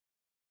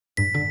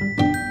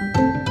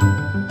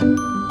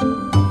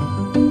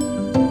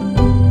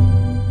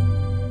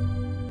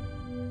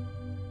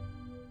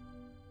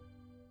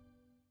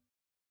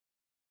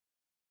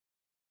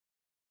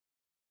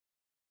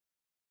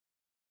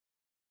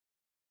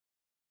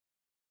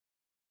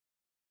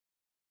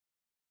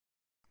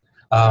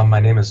My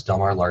name is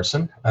Delmar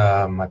Larsen.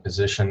 My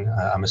position,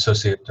 I'm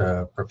Associate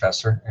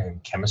Professor in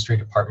Chemistry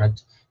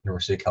Department,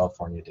 University of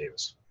California,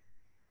 Davis.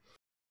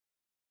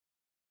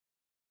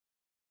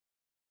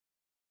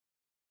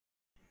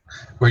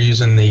 We're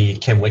using the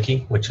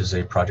ChemWiki, which is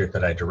a project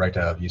that I direct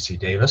out of UC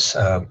Davis,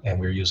 and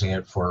we're using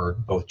it for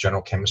both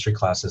general chemistry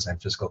classes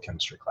and physical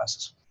chemistry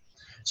classes.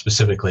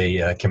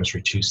 Specifically,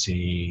 Chemistry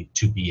 2C,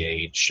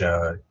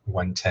 2BH,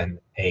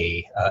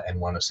 110A, and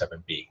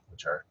 107B,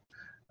 which are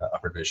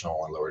upper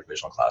divisional and lower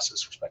divisional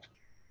classes, respectively.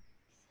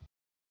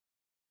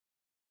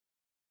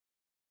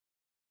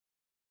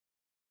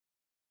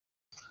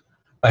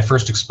 My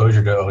first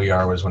exposure to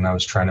OER was when I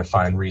was trying to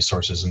find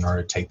resources in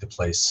order to take the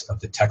place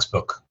of the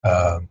textbook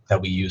that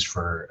we used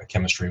for a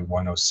Chemistry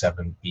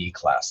 107B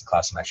class, the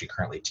class I'm actually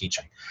currently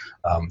teaching,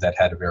 that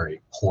had a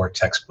very poor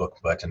textbook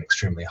but an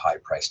extremely high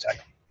price tag.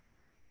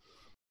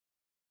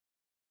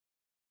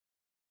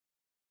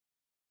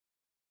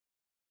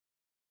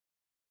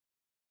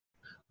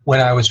 When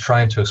I was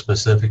trying to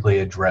specifically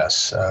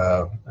address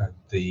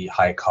the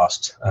high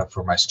cost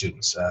for my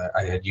students,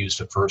 I had used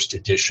a first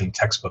edition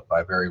textbook by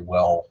a very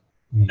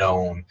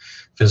well-known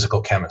physical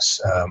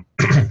chemist.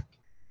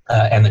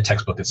 And the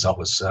textbook itself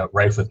was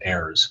rife with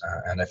errors,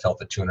 and I felt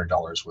that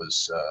 $200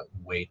 was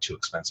way too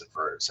expensive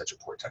for such a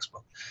poor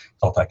textbook.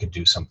 Felt I could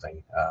do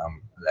something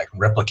that can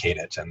replicate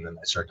it, and then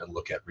I started to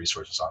look at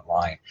resources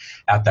online.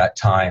 At that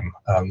time,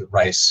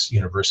 Rice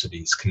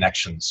University's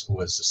Connections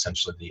was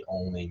essentially the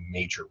only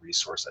major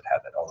resource that had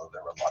that, although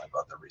there were a lot of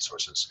other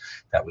resources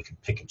that we could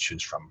pick and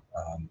choose from,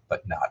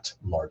 but not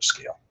large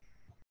scale.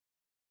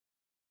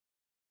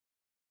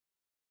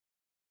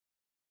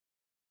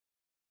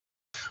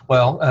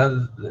 Well,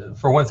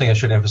 for one thing, I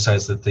should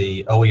emphasize that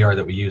the OER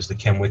that we use, the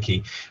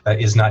ChemWiki,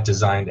 is not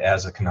designed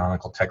as a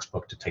canonical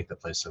textbook to take the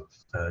place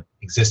of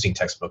existing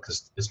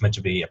textbooks. It's meant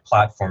to be a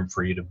platform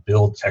for you to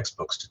build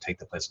textbooks to take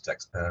the place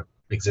of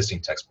existing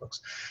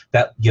textbooks.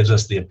 That gives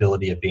us the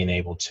ability of being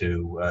able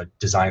to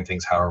design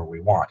things however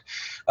we want.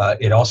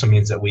 It also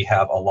means that we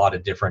have a lot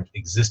of different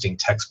existing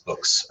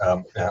textbooks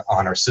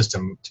on our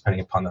system,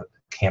 depending upon the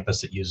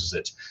campus that uses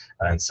it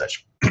and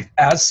such.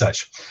 As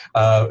such,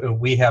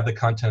 we have the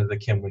content of the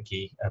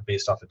ChemWiki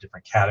based off of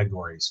different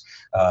categories.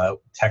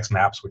 Text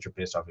maps, which are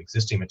based off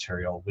existing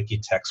material, wiki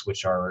texts,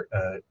 which are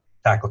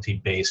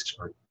faculty-based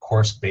or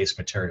course-based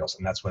materials,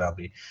 and that's what I'll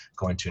be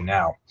going to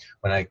now.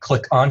 When I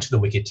click onto the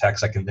wiki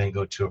text, I can then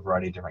go to a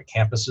variety of different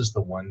campuses.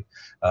 The one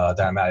that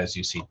I'm at is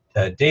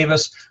UC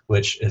Davis,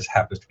 which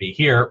happens to be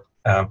here.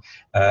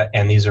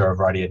 And these are a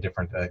variety of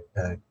different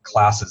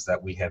classes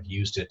that we have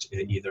used it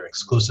either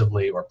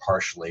exclusively or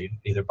partially,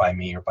 either by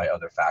me or by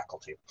other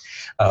faculty.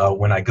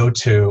 When I go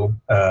to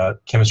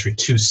Chemistry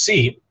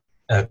 2C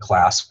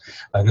class,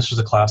 and this was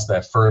a class that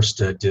I first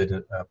did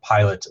a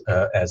pilot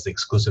as the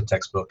exclusive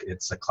textbook.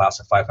 It's a class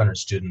of 500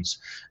 students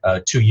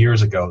 2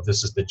 years ago.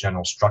 This is the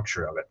general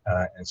structure of it.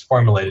 And it's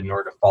formulated in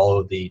order to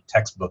follow the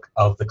textbook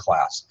of the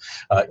class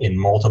in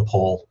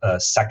multiple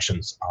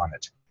sections on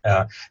it.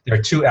 There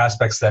are two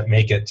aspects that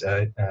make it,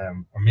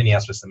 or many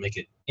aspects that make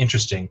it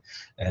interesting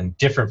and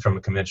different from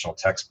a conventional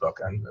textbook.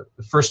 And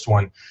the first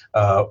one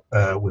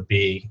would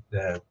be,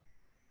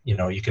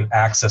 you can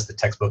access the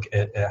textbook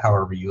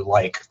however you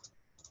like.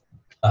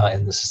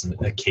 And this is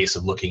a case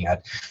of looking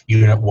at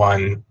Unit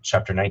 1,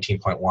 Chapter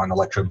 19.1,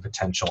 electrode and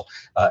potential,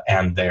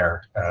 and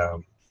their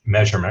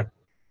measurement.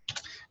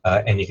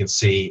 And you can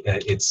see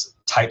it's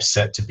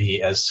typeset to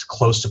be as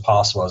close to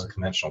possible as a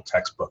conventional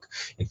textbook.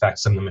 In fact,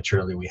 some of the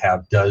material that we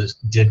have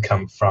did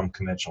come from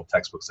conventional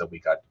textbooks that we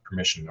got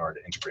permission in order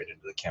to integrate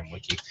into the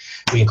ChemWiki.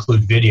 We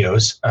include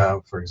videos,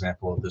 for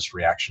example, of this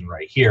reaction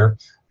right here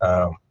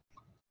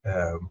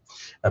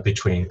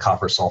between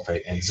copper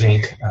sulfate and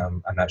zinc.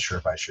 I'm not sure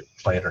if I should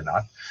play it or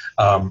not.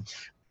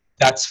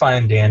 That's fine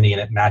and dandy,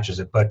 and it matches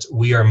it, but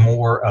we are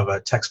more of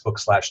a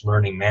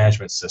textbook/learning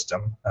management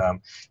system.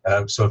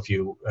 So if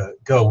you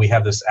go, we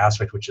have this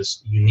aspect which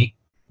is unique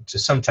to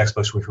some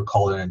textbooks, which we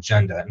call an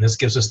agenda, and this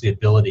gives us the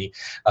ability,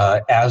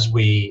 as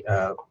we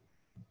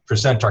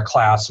present our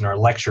class and our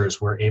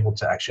lectures, we're able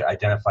to actually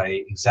identify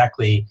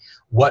exactly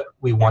what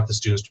we want the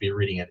students to be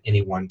reading at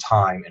any one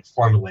time and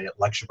formulate it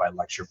lecture by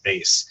lecture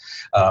base.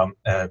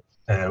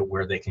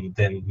 Where they can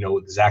then know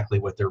exactly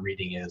what their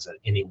reading is at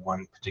any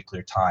one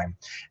particular time,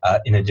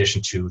 in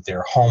addition to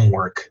their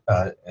homework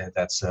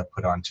that's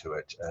put onto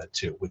it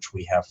too, which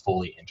we have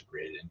fully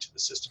integrated into the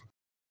system.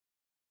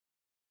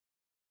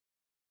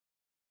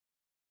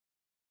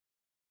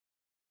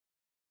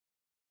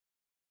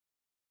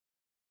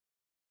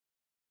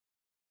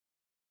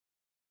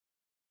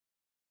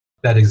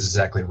 That is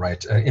exactly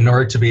right. In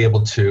order to be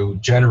able to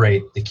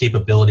generate the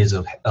capabilities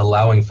of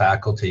allowing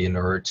faculty in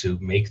order to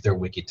make their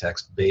wiki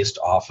text based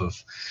off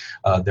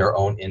of their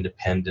own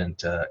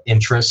independent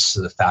interests,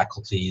 the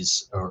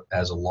faculties or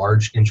as a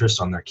large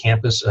interest on their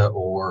campus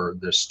or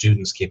the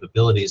students'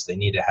 capabilities, they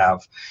need to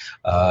have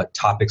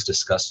topics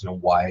discussed in a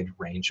wide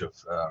range of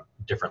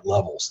different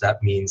levels.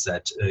 That means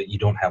that you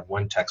don't have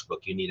one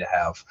textbook, you need to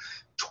have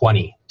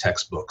 20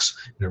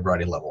 textbooks in a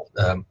variety level,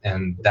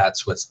 and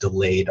that's what's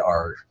delayed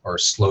or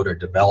slowed our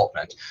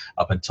development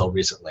up until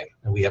recently.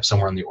 And we have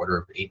somewhere on the order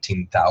of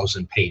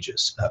 18,000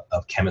 pages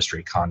of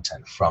chemistry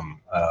content,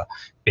 from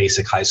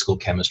basic high school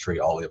chemistry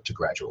all the way up to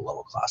graduate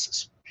level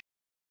classes.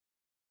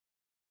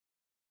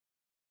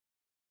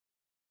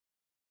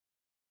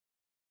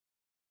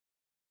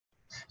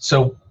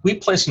 So we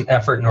placed an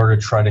effort in order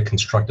to try to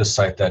construct a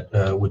site that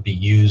would be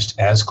used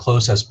as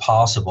close as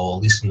possible,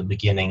 at least in the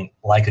beginning,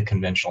 like a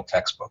conventional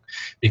textbook,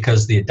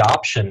 because the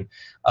adoption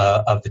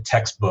of the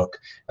textbook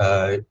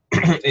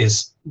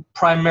is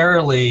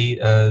primarily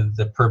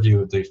the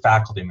purview of the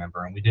faculty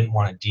member, and we didn't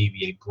want to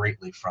deviate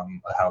greatly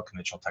from how a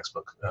conventional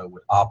textbook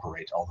would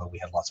operate, although we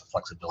had lots of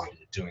flexibility in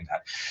doing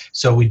that.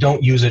 So we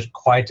don't use it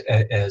quite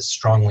as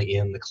strongly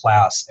in the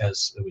class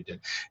as we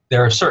did.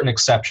 There are certain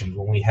exceptions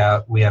when we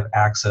have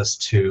access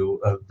to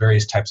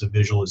various types of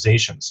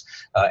visualizations,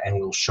 and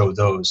we'll show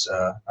those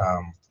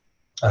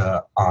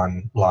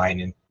online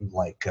in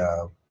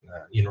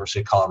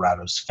University of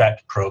Colorado's PhET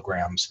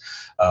programs,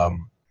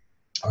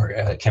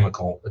 or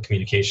chemical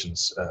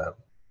communications,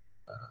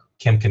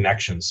 Chem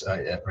Connections,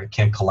 or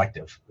Chem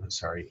Collective,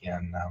 sorry,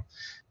 in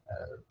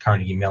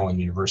Carnegie Mellon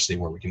University,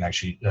 where we can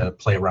actually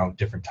play around with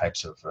different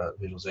types of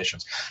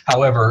visualizations.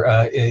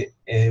 However,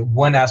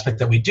 one aspect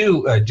that we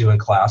do in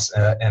class,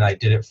 and I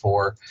did it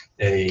for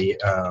an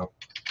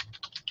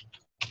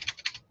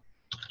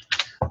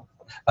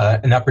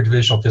upper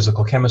divisional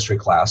physical chemistry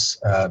class.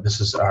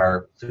 This is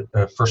our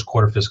first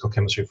quarter physical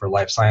chemistry for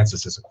life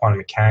sciences. It's a quantum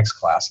mechanics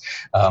class,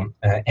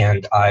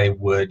 and I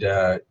would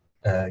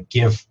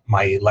give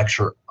my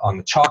lecture on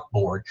the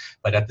chalkboard,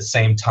 but at the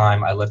same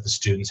time I let the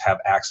students have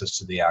access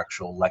to the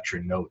actual lecture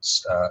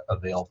notes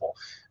available.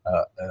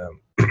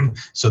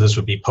 So this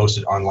would be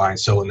posted online,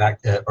 so in that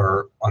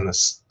or on the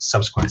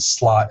subsequent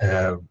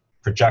slide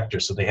projector,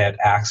 so they had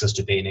access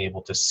to being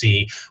able to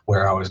see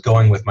where I was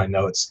going with my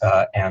notes,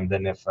 and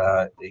then if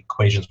the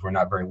equations were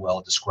not very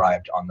well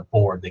described on the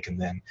board, they can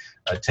then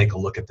take a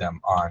look at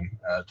them on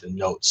the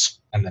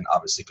notes, and then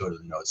obviously go to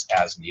the notes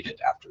as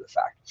needed after the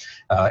fact.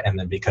 And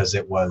then because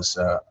it was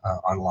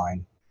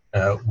online,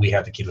 we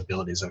have the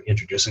capabilities of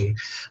introducing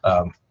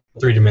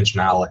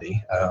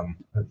three-dimensionality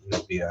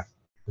via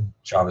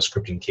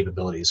JavaScripting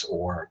capabilities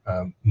or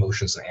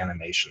motions and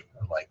animation,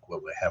 like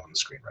what we have on the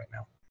screen right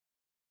now.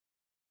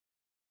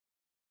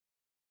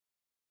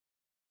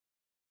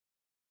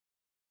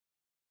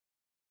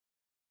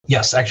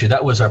 Yes, actually,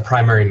 that was our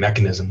primary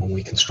mechanism when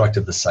we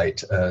constructed the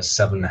site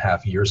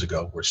 7.5 years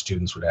ago, where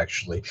students would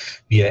actually,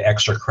 via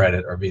extra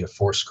credit or via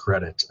forced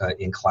credit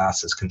in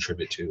classes,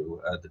 contribute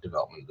to the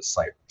development of the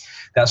site.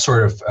 That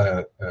sort of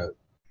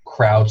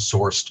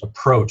crowdsourced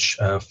approach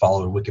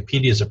followed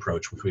Wikipedia's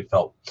approach, which we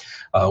felt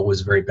was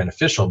very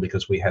beneficial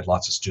because we had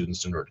lots of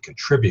students in order to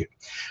contribute.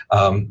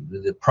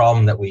 The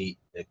problem that we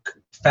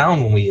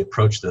found when we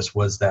approached this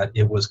was that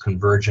it was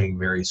converging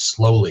very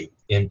slowly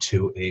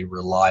into a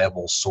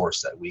reliable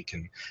source that we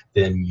can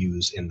then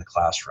use in the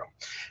classroom.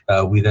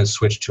 We then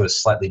switched to a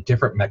slightly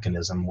different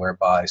mechanism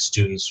whereby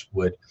students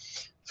would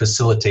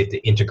facilitate the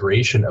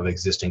integration of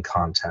existing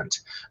content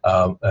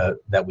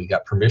that we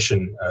got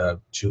permission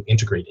to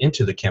integrate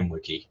into the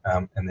ChemWiki,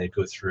 and they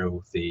go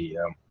through the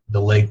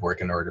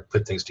legwork in order to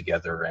put things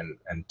together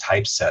and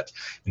typeset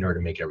in order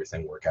to make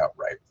everything work out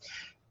right.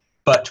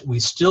 But we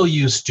still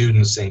use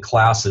students in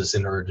classes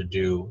in order to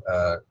do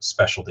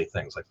specialty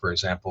things, like, for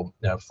example,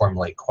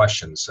 formulate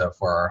questions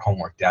for our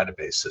homework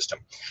database system,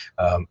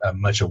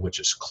 much of which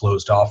is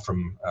closed off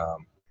from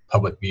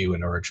public view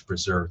in order to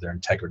preserve their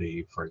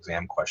integrity for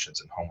exam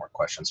questions and homework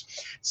questions.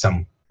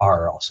 Some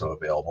are also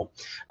available.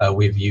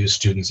 We've used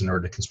students in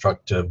order to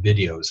construct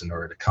videos in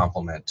order to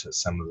complement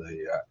some of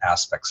the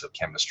aspects of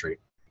chemistry.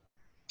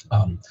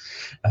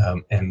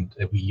 And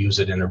we use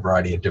it in a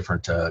variety of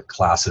different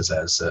classes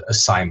as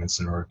assignments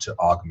in order to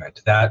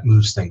augment. That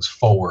moves things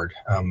forward,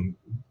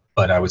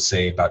 but I would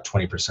say about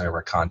 20% of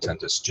our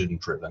content is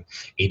student-driven,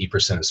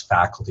 80% is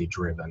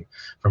faculty-driven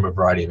from a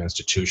variety of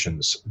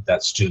institutions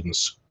that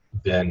students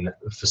then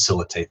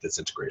facilitate this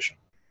integration.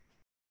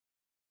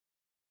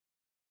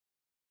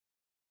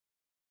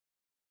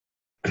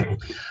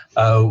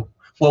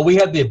 Well, we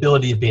had the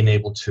ability of being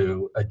able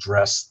to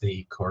address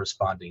the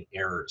corresponding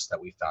errors that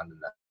we found in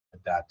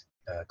that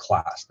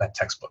class, that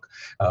textbook,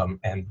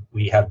 and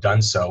we have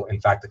done so.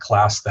 In fact, the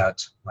class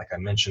that, like I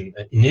mentioned,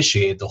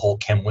 initiated the whole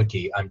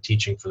ChemWiki, I'm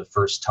teaching for the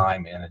first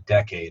time in a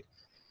decade,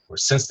 or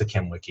since the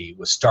ChemWiki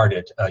was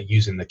started,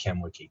 using the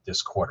ChemWiki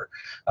this quarter.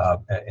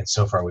 And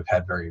so far we've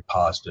had very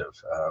positive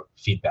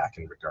feedback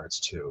in regards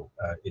to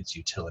its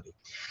utility.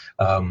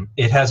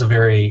 It has a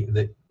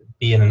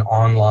being an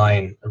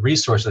online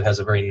resource that has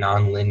a very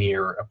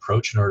non-linear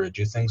approach in order to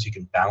do things. You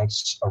can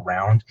bounce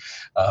around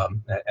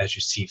as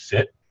you see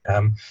fit.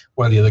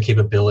 One of the other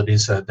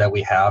capabilities that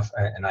we have,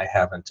 and I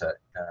haven't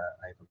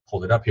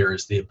pulled it up here,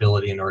 is the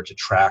ability in order to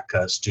track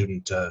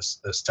student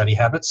study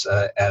habits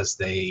as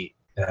they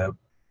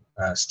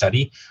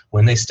study,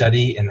 when they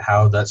study, and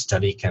how that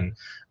study can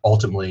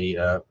ultimately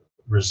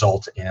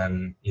result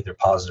in either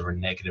positive or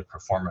negative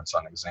performance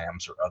on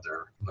exams or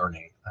other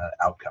learning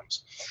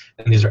outcomes.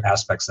 And these are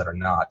aspects that are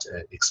not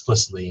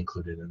explicitly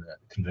included in the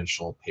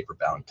conventional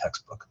paper-bound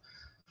textbook.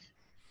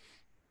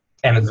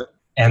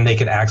 And they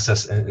can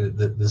access,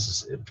 this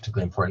is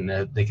particularly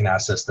important, they can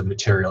access the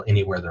material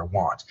anywhere they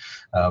want.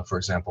 For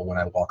example, when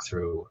I walk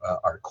through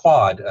our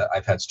quad,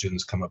 I've had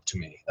students come up to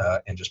me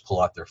and just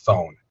pull out their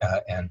phone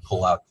and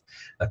pull out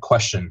a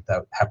question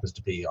that happens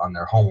to be on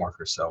their homework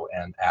or so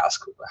and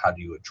ask, how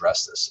do you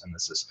address this? And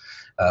this is,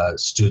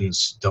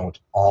 students don't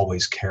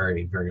always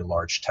carry very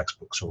large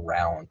textbooks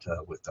around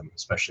with them,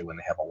 especially when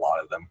they have a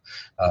lot of them,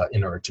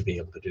 in order to be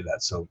able to do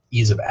that. So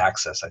ease of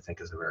access, I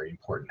think, is a very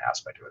important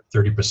aspect of it.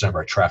 30% of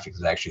our traffic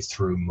is actually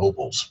through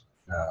mobile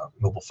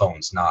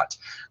phones, not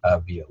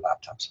via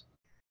laptops.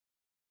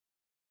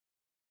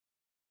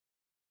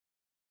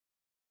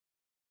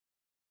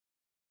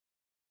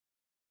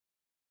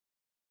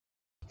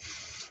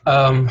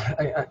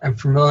 I'm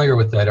familiar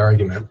with that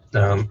argument.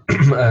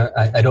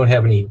 I don't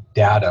have any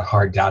data,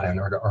 hard data, in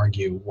order to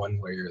argue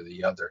one way or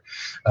the other.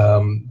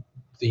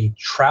 The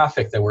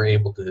traffic that we're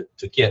able to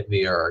get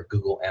via our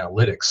Google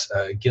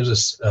Analytics gives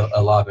us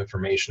a lot of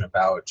information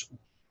about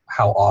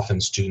how often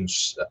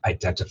students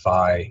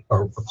identify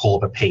or pull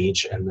up a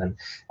page, and then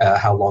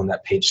how long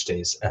that page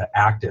stays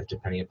active,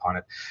 depending upon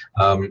it.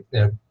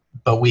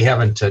 But we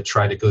haven't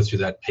tried to go through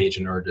that page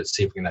in order to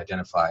see if we can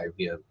identify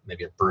via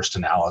maybe a burst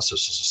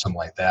analysis or something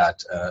like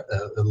that,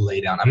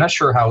 lay down. I'm not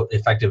sure how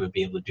effective it would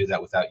be able to do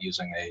that without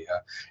using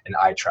an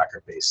eye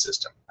tracker based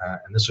system.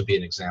 And this would be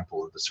an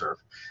example of the sort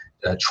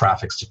of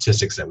traffic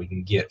statistics that we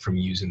can get from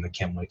using the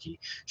ChemWiki,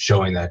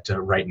 showing that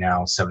right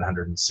now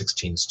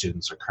 716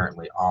 students are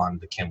currently on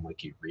the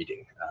ChemWiki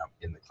reading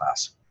in the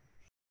class.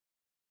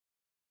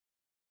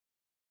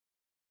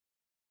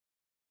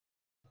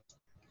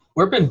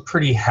 We've been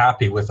pretty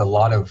happy with a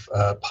lot of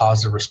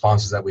positive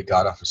responses that we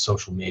got off of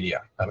social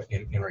media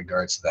in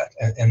regards to that.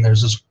 And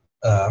there's this,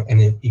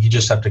 and you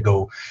just have to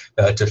go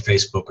to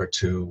Facebook or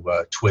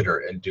to Twitter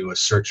and do a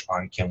search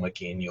on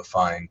ChemWiki, and you'll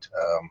find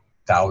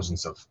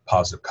thousands of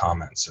positive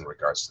comments in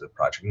regards to the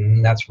project,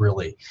 and that's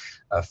really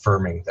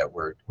affirming that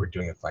we're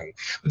doing a thing.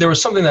 But there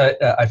was something that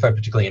I find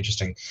particularly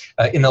interesting.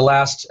 In the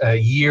last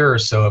year or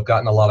so, I've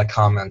gotten a lot of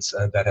comments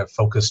that have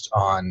focused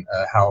on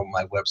how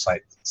my website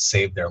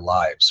saved their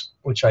lives,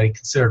 which I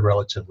considered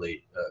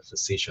relatively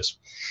facetious.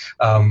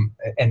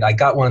 And I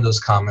got one of those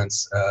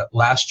comments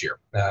last year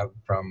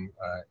from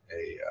a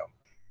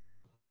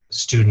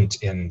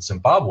student in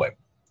Zimbabwe.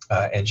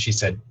 And she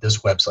said, this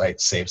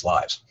website saves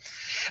lives.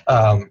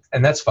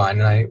 And that's fine.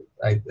 And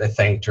I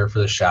thanked her for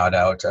the shout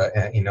out.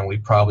 And, you know, we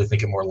probably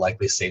think it more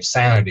likely saves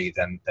sanity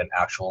than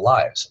actual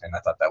lives. And I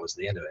thought that was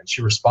the end of it. And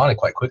she responded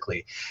quite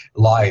quickly,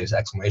 lives,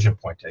 exclamation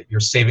point. You're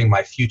saving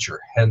my future,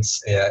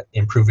 hence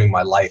improving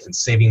my life and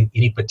saving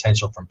any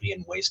potential from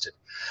being wasted.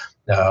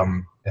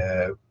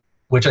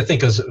 Which I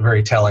think is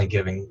very telling,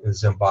 given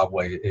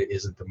Zimbabwe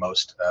isn't the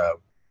most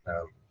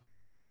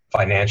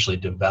financially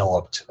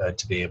developed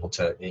to be able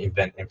to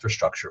invent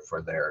infrastructure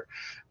for their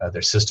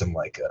system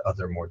like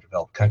other more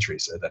developed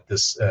countries. That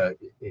this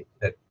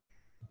that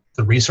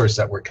the resource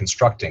that we're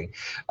constructing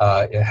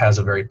it has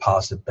a very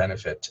positive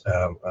benefit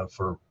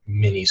for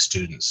many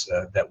students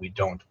that we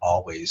don't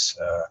always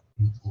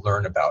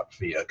learn about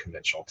via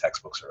conventional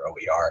textbooks or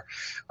OER,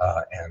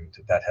 and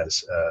that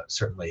has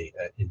certainly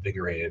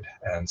invigorated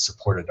and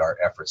supported our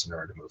efforts in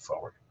order to move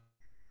forward.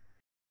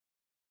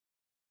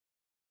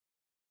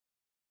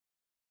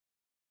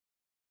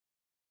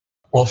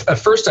 Well, at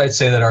first I'd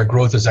say that our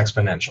growth is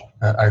exponential.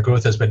 Our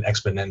growth has been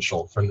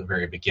exponential from the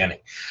very beginning.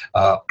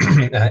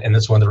 And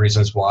that's one of the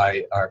reasons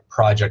why our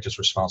project is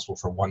responsible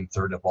for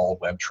 1/3 of all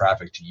web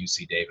traffic to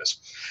UC Davis.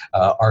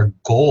 Our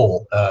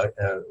goal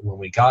when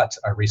we got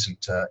our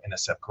recent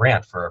NSF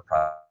grant for our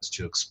project is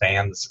to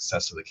expand the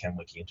success of the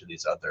ChemWiki into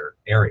these other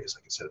areas,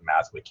 like I said,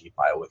 MathWiki,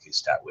 BioWiki,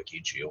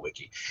 StatWiki,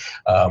 GeoWiki,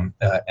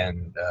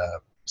 and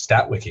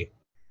StatWiki.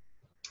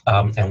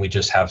 And we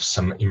just have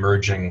some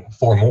emerging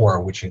 4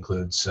 more, which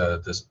includes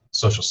the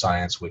social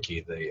science wiki,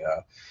 the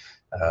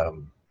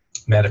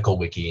medical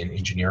wiki, and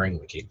engineering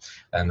wiki.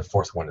 And the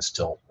 4th one is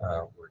still,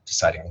 we're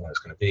deciding on what it's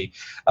going to be.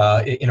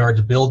 In order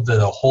to build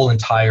the whole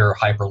entire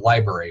hyper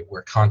library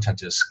where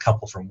content is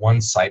coupled from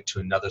one site to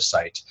another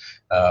site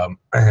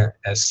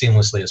as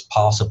seamlessly as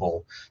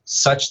possible,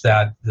 such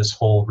that this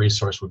whole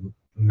resource would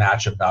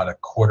match about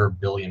 250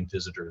 million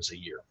visitors a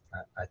year.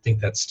 I think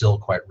that's still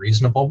quite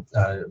reasonable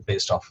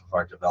based off of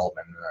our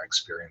development and our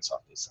experience on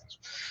these things.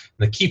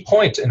 The key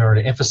point in order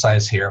to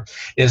emphasize here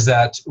is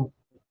that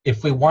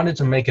if we wanted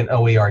to make an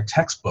OER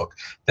textbook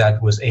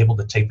that was able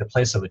to take the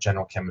place of a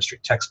general chemistry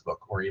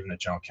textbook or even a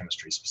general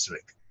chemistry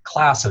specific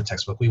class of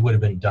textbook, we would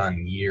have been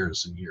done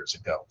years and years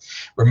ago.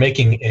 We're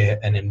making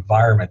an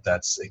environment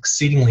that's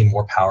exceedingly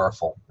more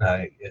powerful,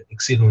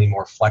 exceedingly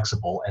more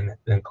flexible, and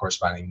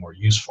correspondingly more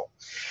useful.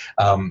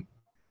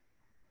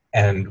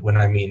 And when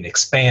I mean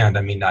expand,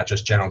 I mean not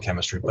just general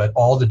chemistry, but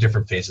all the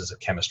different phases of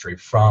chemistry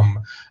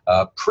from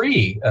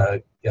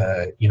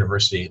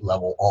pre-university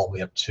level all the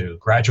way up to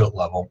graduate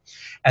level.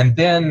 And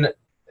then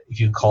if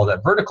you call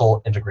that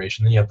vertical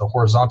integration, then you have the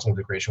horizontal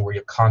integration where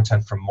you have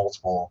content from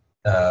multiple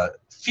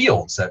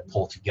fields that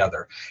pull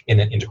together in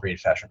an integrated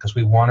fashion, because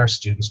we want our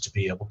students to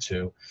be able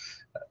to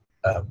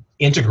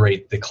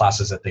integrate the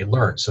classes that they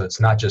learn. So it's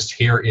not just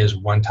here is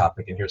one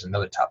topic and here's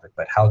another topic,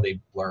 but how they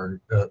blur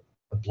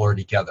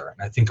together.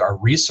 And I think our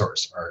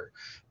resource, our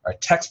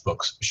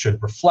textbooks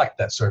should reflect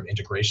that sort of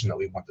integration that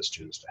we want the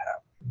students to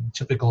have. A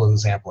typical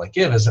example I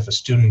give is if a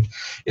student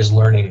is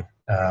learning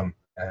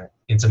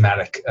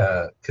enzymatic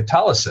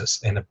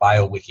catalysis in a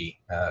BioWiki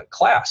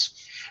class.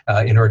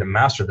 In order to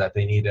master that,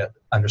 they need to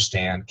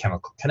understand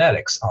chemical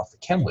kinetics off the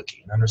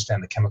ChemWiki. And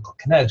understand the chemical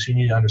kinetics, you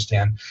need to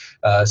understand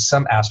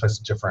some aspects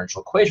of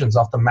differential equations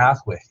off the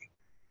MathWiki.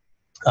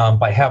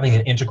 By having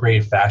an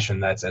integrated fashion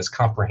that's as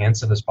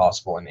comprehensive as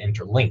possible and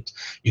interlinked,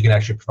 you can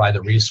actually provide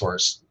the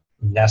resource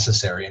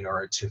necessary in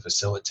order to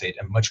facilitate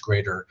a much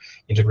greater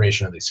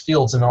integration of these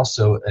fields, and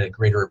also a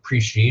greater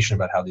appreciation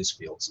about how these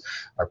fields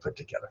are put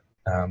together.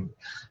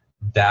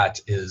 That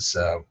is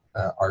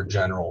our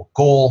general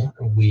goal.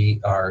 We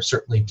are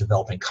certainly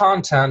developing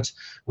content.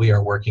 We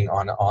are working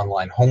on an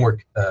online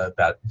homework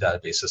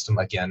database system,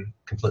 again,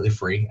 completely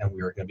free, and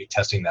we are going to be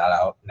testing that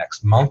out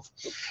next month.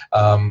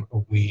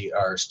 We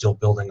are still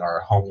building our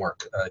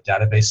homework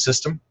database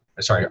system.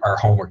 Sorry, our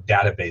homework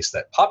database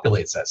that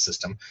populates that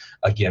system,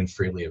 again,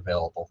 freely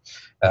available.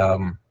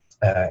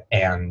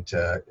 And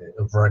a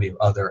variety of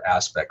other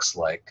aspects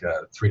like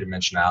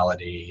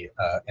three-dimensionality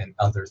and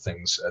other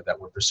things that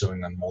we're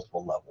pursuing on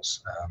multiple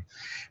levels.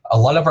 A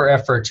lot of our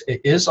effort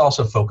is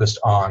also focused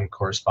on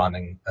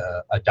corresponding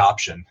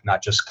adoption,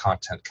 not just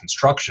content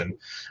construction,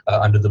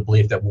 under the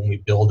belief that when we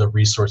build a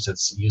resource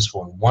that's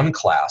useful in one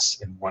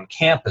class, in one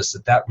campus,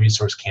 that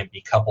resource can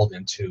be coupled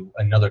into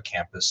another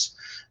campus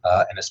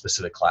and a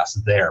specific class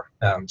there.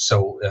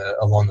 So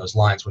along those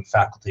lines, when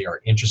faculty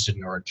are interested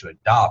in order to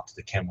adopt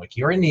the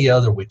ChemWiki or any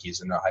other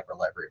wikis in the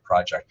Hyperlibrary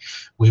project,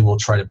 we will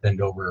try to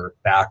bend over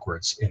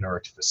backwards in order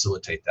to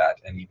facilitate that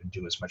and even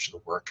do as much of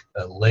the work,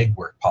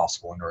 legwork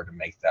possible in order to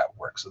make that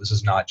work. So this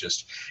is not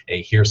just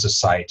a here's the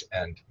site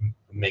and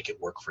make it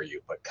work for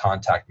you, but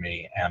contact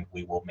me and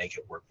we will make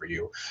it work for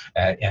you.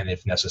 And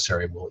if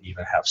necessary, we'll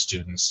even have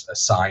students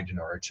assigned in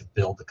order to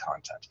build the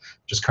content,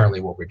 which is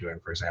currently what we're doing,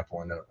 for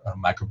example, in a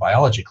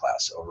microbiology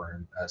class over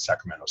in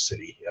Sacramento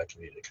City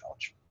Community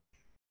College.